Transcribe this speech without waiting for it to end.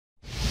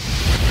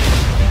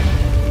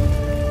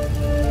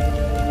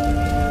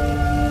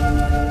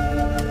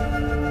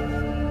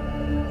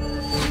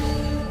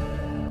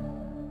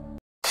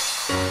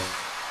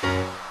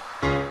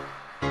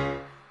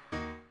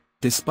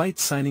Despite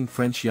signing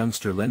French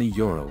youngster Leny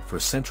Yoro for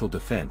central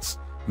defense,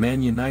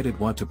 Man United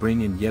want to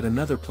bring in yet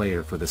another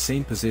player for the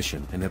same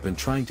position and have been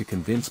trying to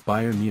convince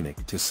Bayern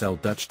Munich to sell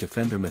Dutch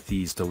defender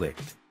Matthijs de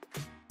Ligt.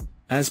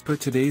 As per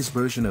today's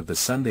version of the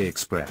Sunday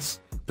Express,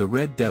 the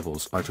Red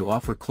Devils are to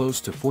offer close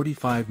to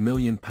 £45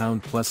 million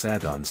plus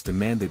add-ons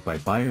demanded by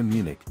Bayern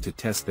Munich to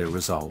test their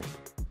resolve.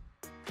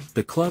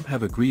 The club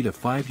have agreed a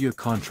 5-year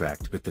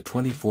contract with the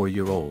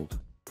 24-year-old.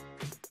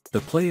 The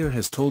player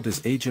has told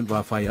his agent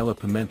Rafaela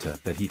Pimenta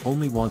that he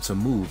only wants a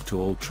move to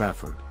Old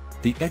Trafford.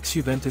 The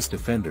ex-Juventus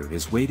defender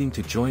is waiting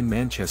to join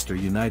Manchester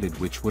United,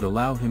 which would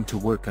allow him to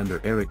work under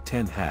Erik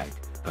ten Hag,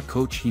 a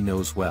coach he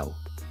knows well.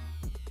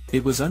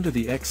 It was under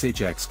the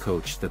ex-Ajax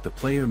coach that the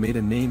player made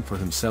a name for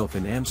himself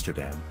in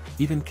Amsterdam,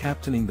 even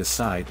captaining the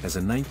side as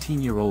a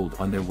 19-year-old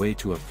on their way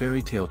to a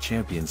fairy-tale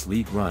Champions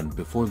League run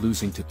before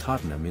losing to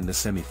Tottenham in the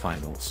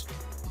semi-finals.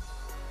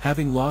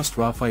 Having lost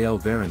Raphael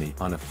Varane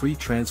on a free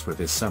transfer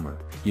this summer,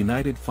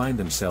 United find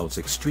themselves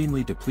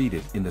extremely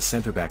depleted in the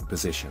centre-back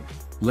position.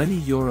 Leny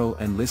Yoro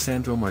and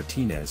Lisandro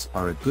Martinez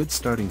are a good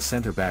starting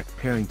centre-back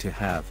pairing to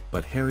have,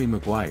 but Harry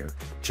Maguire,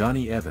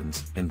 Johnny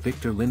Evans and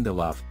Victor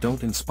Lindelof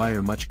don't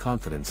inspire much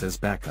confidence as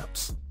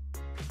backups.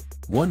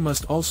 One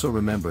must also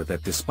remember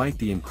that despite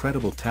the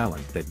incredible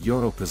talent that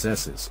Yoro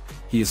possesses,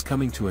 he is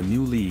coming to a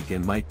new league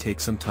and might take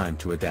some time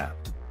to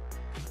adapt.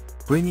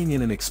 Bringing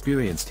in an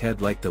experienced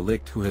head like de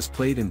Ligt, who has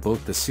played in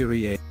both the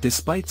Serie A.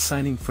 Despite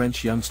signing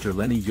French youngster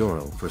Leny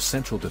Yoro for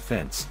central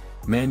defense,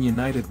 Man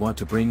United want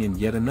to bring in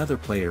yet another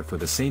player for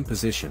the same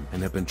position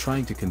and have been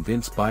trying to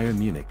convince Bayern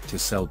Munich to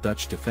sell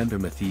Dutch defender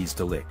Matthijs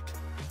de Ligt.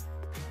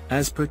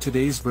 As per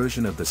today's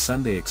version of the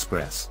Sunday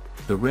Express,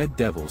 the Red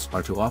Devils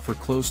are to offer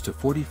close to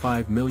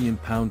 £45 million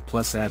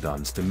plus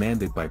add-ons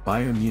demanded by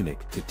Bayern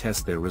Munich to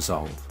test their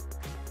resolve.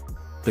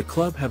 The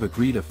club have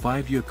agreed a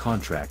 5-year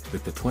contract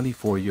with the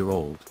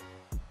 24-year-old.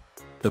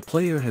 The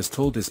player has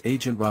told his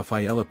agent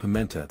Rafaela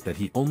Pimenta that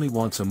he only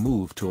wants a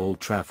move to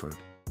Old Trafford.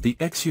 The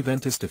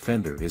ex-Juventus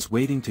defender is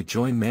waiting to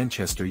join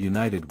Manchester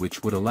United,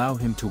 which would allow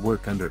him to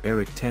work under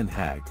Erik ten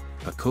Hag,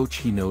 a coach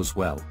he knows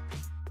well.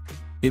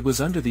 It was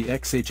under the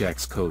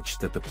ex-Ajax coach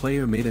that the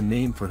player made a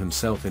name for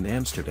himself in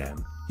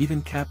Amsterdam,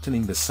 even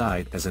captaining the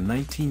side as a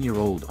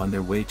 19-year-old on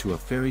their way to a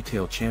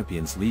fairy-tale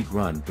Champions League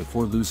run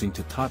before losing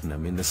to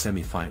Tottenham in the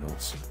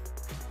semi-finals.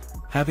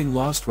 Having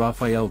lost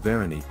Raphael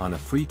Varane on a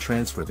free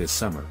transfer this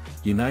summer,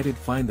 United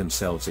find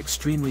themselves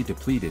extremely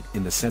depleted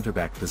in the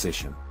centre-back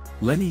position.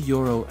 Leny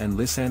Yoro and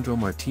Lisandro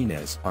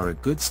Martinez are a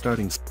good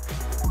starting